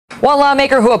One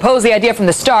lawmaker who opposed the idea from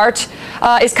the start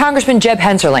is Congressman Jeb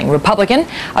Hensarling, Republican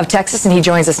of Texas, and he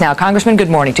joins us now. Congressman, good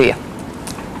morning to you.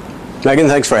 Megyn,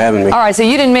 thanks for having me. All right, so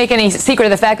you didn't make any secret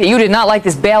of the fact that you did not like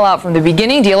this bailout from the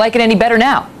beginning. Do you like it any better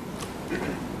now?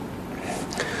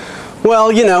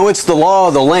 Well, you know, it's the law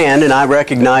of the land, and I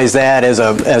recognize that as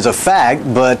a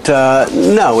fact, but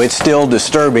no, it's still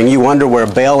disturbing. You wonder where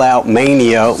bailout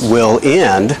mania will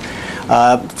end.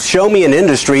 Show me an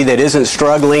industry that isn't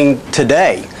struggling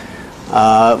today.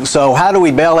 So how do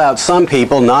we bail out some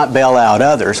people, not bail out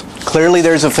others? Clearly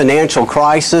there's a financial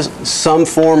crisis. Some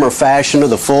form or fashion of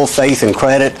the full faith and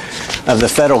credit of the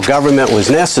federal government was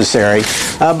necessary.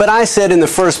 But I said in the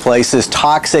first place, this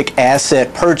toxic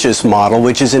asset purchase model,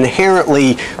 which is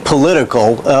inherently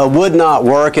political, would not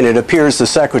work, and it appears the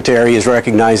Secretary is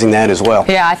recognizing that as well.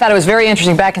 Yeah, I thought it was very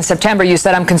interesting. Back in September, you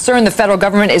said, "I'm concerned the federal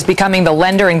government is becoming the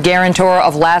lender and guarantor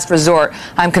of last resort.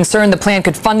 I'm concerned the plan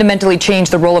could fundamentally change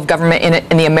the role of government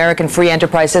in the American free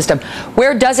enterprise system."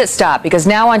 Where does it stop? Because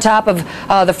now on top of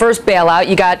the first bailout,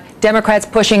 you got Democrats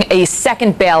pushing a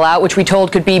second bailout, which we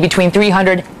told could be between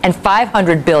 300 and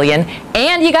 500 billion.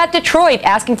 And you got Detroit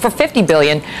asking for 50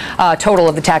 billion total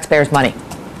of the taxpayers' money.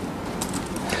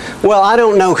 Well, I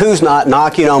don't know who's not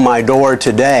knocking on my door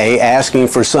today asking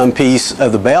for some piece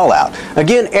of the bailout.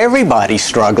 Again, everybody's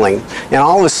struggling, and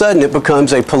all of a sudden it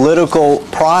becomes a political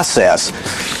process.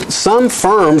 Some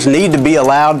firms need to be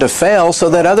allowed to fail so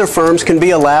that other firms can be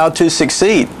allowed to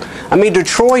succeed. I mean,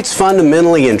 Detroit's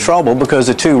fundamentally in trouble because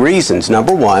of two reasons.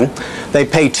 Number one, they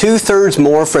pay 2/3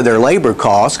 more for their labor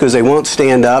costs because they won't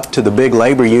stand up to the big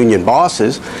labor union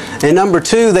bosses. And number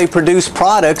two, they produce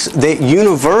products that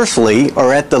universally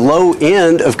are at the low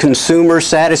end of consumer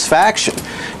satisfaction.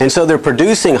 And so they're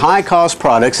producing high-cost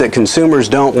products that consumers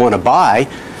don't want to buy.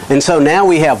 And so now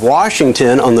we have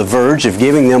Washington on the verge of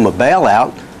giving them a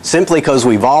bailout, simply because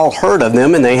we've all heard of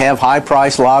them and they have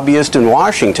high-priced lobbyists in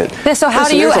Washington. Yeah, so how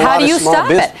do you stop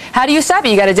it? How do you stop it?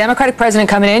 You got a Democratic president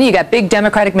coming in, you got big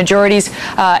Democratic majorities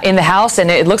in the House,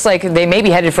 and it looks like they may be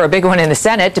headed for a big one in the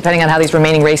Senate, depending on how these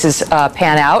remaining races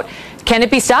pan out. Can it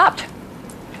be stopped?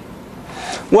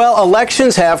 Well,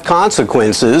 elections have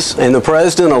consequences, and the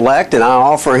president-elect, and I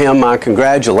offer him my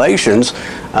congratulations,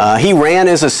 he ran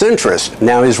as a centrist.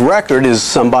 Now, his record is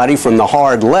somebody from the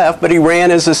hard left, but he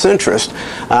ran as a centrist.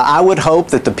 I would hope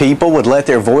that the people would let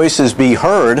their voices be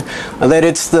heard, that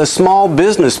it's the small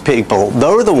business people.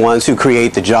 They're the ones who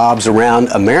create the jobs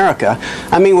around America.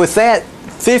 I mean, with that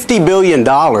 $50 billion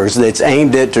that's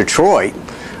aimed at Detroit,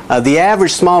 the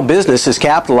average small business is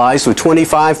capitalized with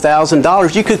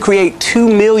 $25,000. You could create 2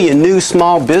 million new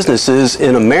small businesses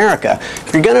in America.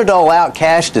 If you're going to dole out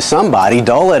cash to somebody,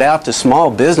 dole it out to small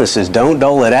businesses. Don't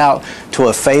dole it out to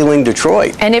a failing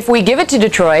Detroit. And if we give it to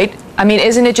Detroit, I mean,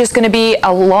 isn't it just going to be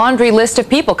a laundry list of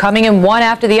people coming in one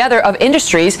after the other of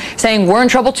industries saying we're in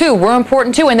trouble too, we're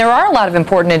important too, and there are a lot of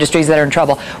important industries that are in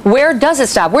trouble. Where does it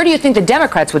stop? Where do you think the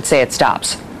Democrats would say it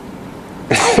stops?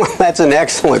 Well, that's an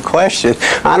excellent question.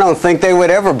 I don't think they would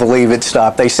ever believe it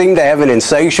stopped. They seem to have an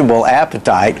insatiable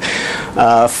appetite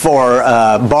for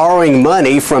borrowing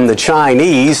money from the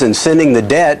Chinese and sending the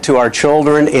debt to our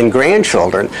children and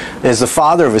grandchildren. As the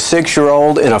father of a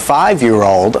 6-year-old and a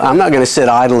 5-year-old, I'm not going to sit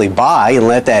idly by and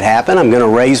let that happen. I'm going to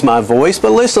raise my voice.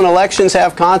 But listen, elections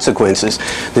have consequences.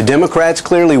 The Democrats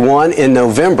clearly won in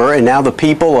November, and now the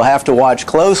people will have to watch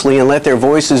closely and let their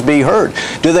voices be heard.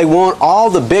 Do they want all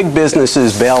the big businesses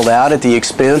bailed out at the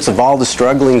expense of all the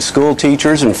struggling school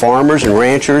teachers and farmers and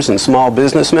ranchers and small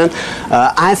businessmen?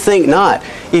 I think not.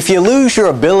 If you lose your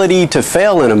ability to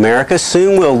fail in America,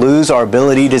 soon we'll lose our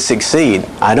ability to succeed.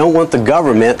 I don't want the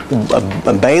government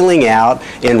bailing out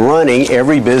and running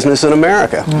every business in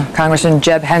America. Congressman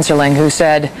Jeb Hensarling, who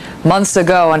said months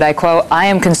ago, and I quote, "I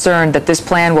am concerned that this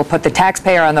plan will put the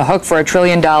taxpayer on the hook for $1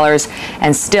 trillion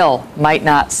and still might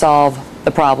not solve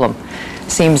the problem."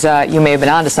 Seems you may have been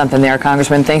onto something there,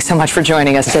 Congressman. Thanks so much for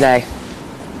joining us today.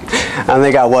 I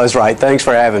think I was right. Thanks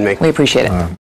for having me. We appreciate it.